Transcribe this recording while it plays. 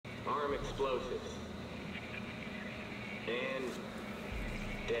arm explosives. And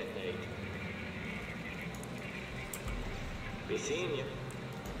detonate. Be seeing you.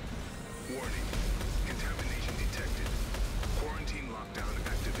 Warning. Contamination detected. Quarantine lockdown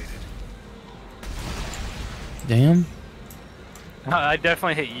activated. Damn. I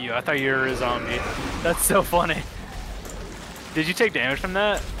definitely hit you. I thought you were a zombie. That's so funny. Did you take damage from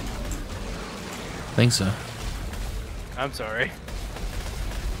that? Think so. I'm sorry.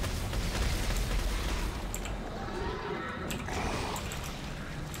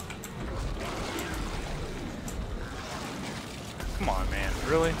 Come on, man.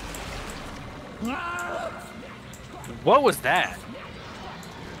 Really? What was that?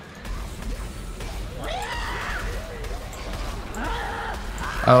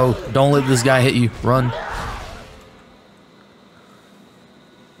 Oh, don't let this guy hit you. Run.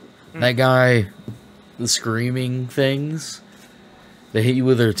 That guy, the screaming things, they hit you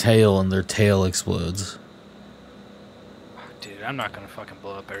with their tail and their tail explodes. Dude, I'm not gonna fucking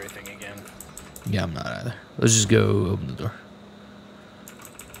blow up everything again. Yeah, I'm not either. Let's just go open the door.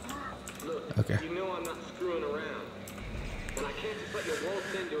 Look, Okay. you know I'm not screwing around. And I can't just let you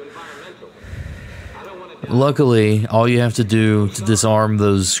waltz into environmental. I don't want to die. Luckily, all you have to do to disarm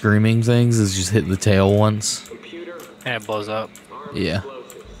those screaming things is just hit the tail once. Computer, And it blows up. arm Yeah. explosives.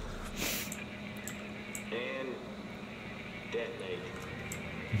 And detonate.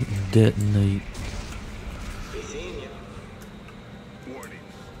 Detonate. Be seeing you. Warning.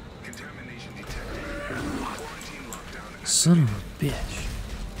 Contamination detected. Quarantine lockdown activated. Son of a bitch.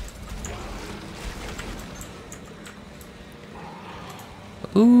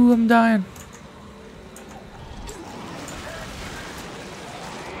 Ooh, I'm dying.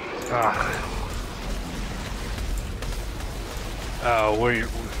 Oh, we're.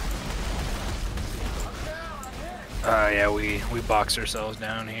 Yeah, we boxed ourselves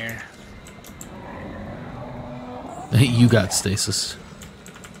down here. You got stasis.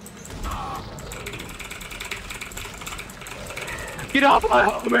 Get off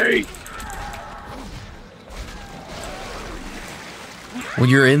of me! When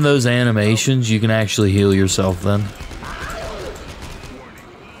you're in those animations, you can actually heal yourself then.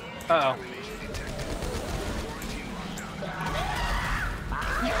 Uh oh.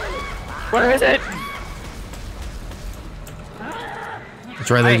 Where is it?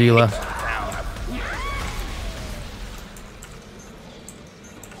 It's right there to your left.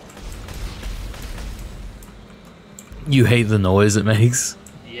 You hate the noise it makes.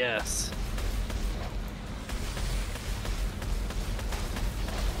 Yes.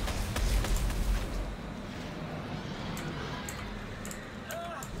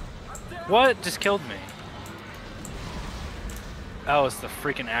 What just killed me? Oh, it's the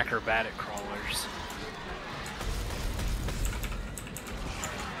freaking acrobatic crawlers.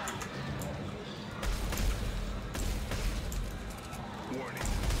 Warning.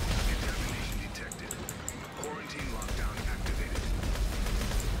 Contamination detected. Quarantine lockdown activated.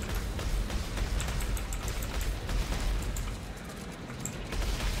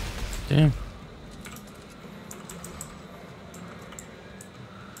 Damn.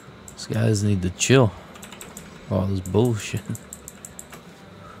 These guys need to chill. All this bullshit.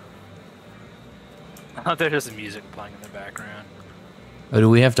 Oh, there's music playing in the background. Oh, do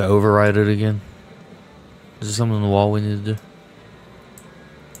we have to override it again? Is there something on the wall we need to do?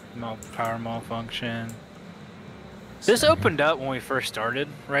 Power malfunction. This opened up when we first started,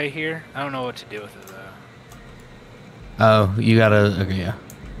 right here. I don't know what to do with it though. Oh, you gotta. Okay, yeah.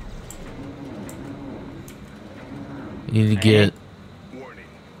 You need to get. Warning.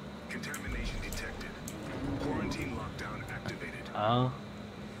 Contamination detected. Quarantine lockdown activated. Oh.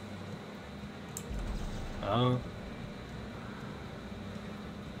 Oh.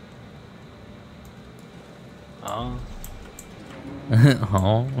 Oh.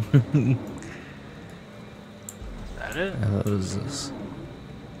 Oh. Is that it? What is this?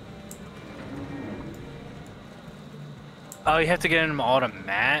 Oh, you have to get them all to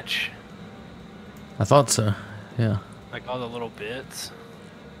match? I thought so. Yeah. Like all the little bits?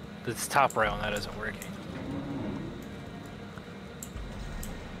 This top right one, that isn't working.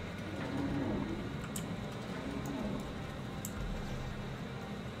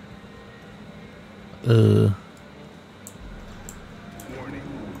 Warning.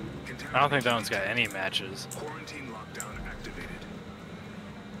 I don't think that one's got any matches. Quarantine lockdown activated.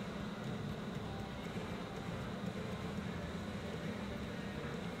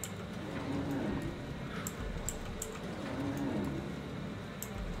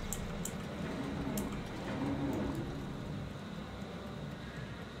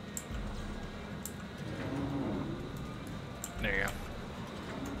 There you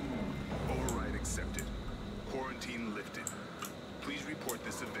report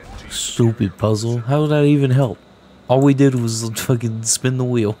this event to your Stupid puzzle. How would that even help? All we did was fucking spin the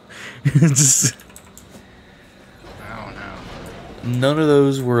wheel. Just, I don't know. none of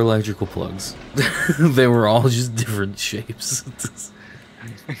those were electrical plugs. They were all just different shapes.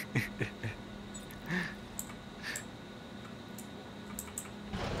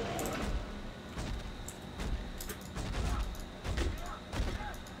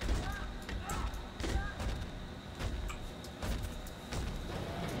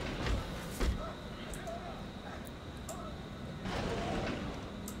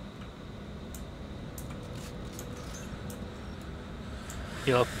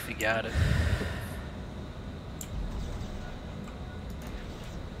 Heal up if you got it.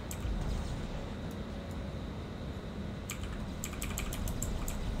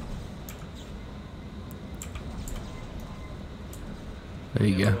 There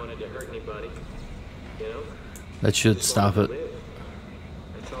you Never go. wanted to hurt anybody. You know? That should Just stop wanted it. to live.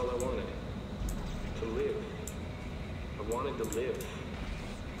 That's all I wanted. To live. I wanted to live.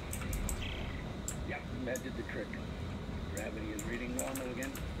 Yep, that did the trick. Gravity is reading normal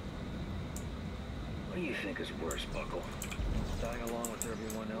again. What do you think is worse, Buckle? Dying along with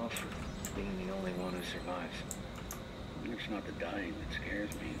everyone else, or being the only one who survives? It's not the dying that scares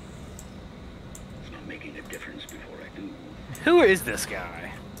me. It's not making a difference before I do. Who is this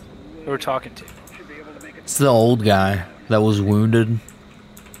guy who we're talking to? Should be able to make it. It's the old guy that was wounded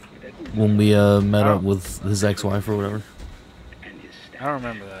when we met up with his ex-wife or whatever. And his I don't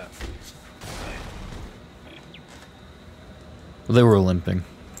remember that. They were limping.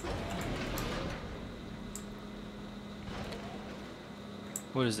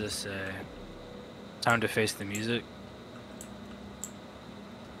 What does this say? Time to face the music.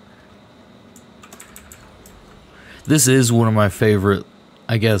 This is one of my favorite,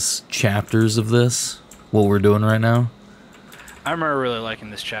 I guess, chapters of this, what we're doing right now. I remember really liking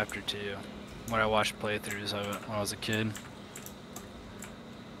this chapter too, when I watched playthroughs of it when I was a kid.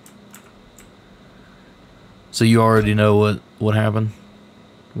 So you already know what happened?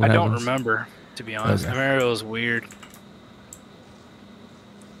 What I don't happens? remember, to be honest. Okay. I remember it was weird.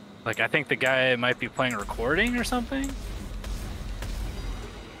 Like, I think the guy might be playing a recording or something?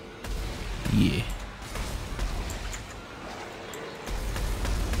 Yeah.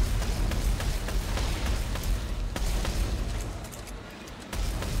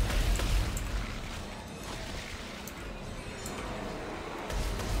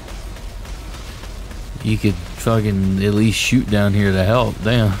 You could fucking at least shoot down here to help.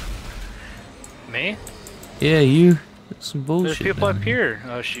 Damn. Me? Yeah, you. Some bullshit. There's people down up here.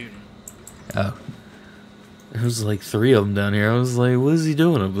 Oh, shooting. Oh. There was like 3 of them down here. I was like, what is he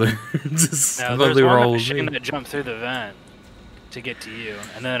doing up there? Just, I Now, thought there's they were one all with machine me. that jumped through the vent to get to you,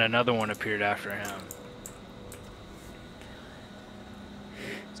 and then another one appeared after him.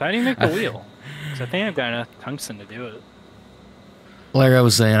 So how do you make the wheel? 'Cause I think I've got enough tungsten to do it. Like I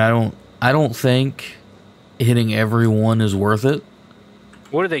was saying, I don't think hitting every one is worth it.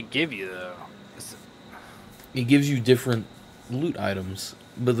 What do they give you, though? It gives you different loot items.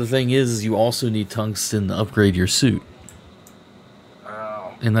 But the thing is you also need tungsten to upgrade your suit.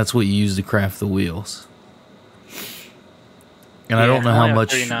 Oh. And that's what you use to craft the wheels. And I Yeah, don't know only how have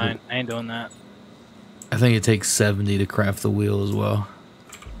much. 39. I ain't doing that. I think it takes 70 to craft the wheel as well.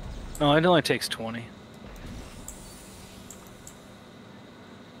 No, it only takes 20.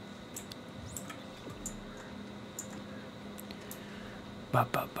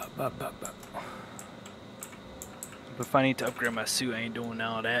 But if I need to upgrade my suit, I ain't doing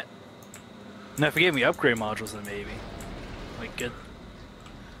all that. Now, if it gave me upgrade modules, then maybe. Like, good.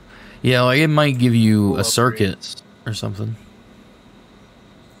 Yeah, like it might give you cool a circuit upgrades. or something.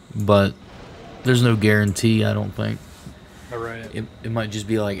 But there's no guarantee, I don't think. Alright. It might just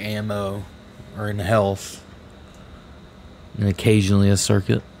be like ammo or in health. And occasionally a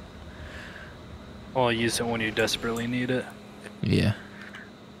circuit. Well, I'll use it when you desperately need it. Yeah.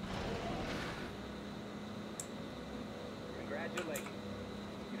 Congratulations.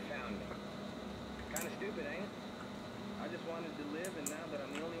 You found me. Kind of stupid, ain't it? I just wanted to live, and now that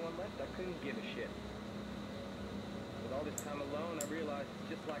I'm the only one left, I couldn't give a shit. With all this time alone, I realized,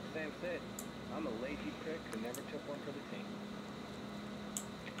 just like Sam said, I'm a lazy prick who never took one for the team.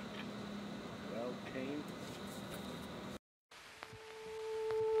 Well, team,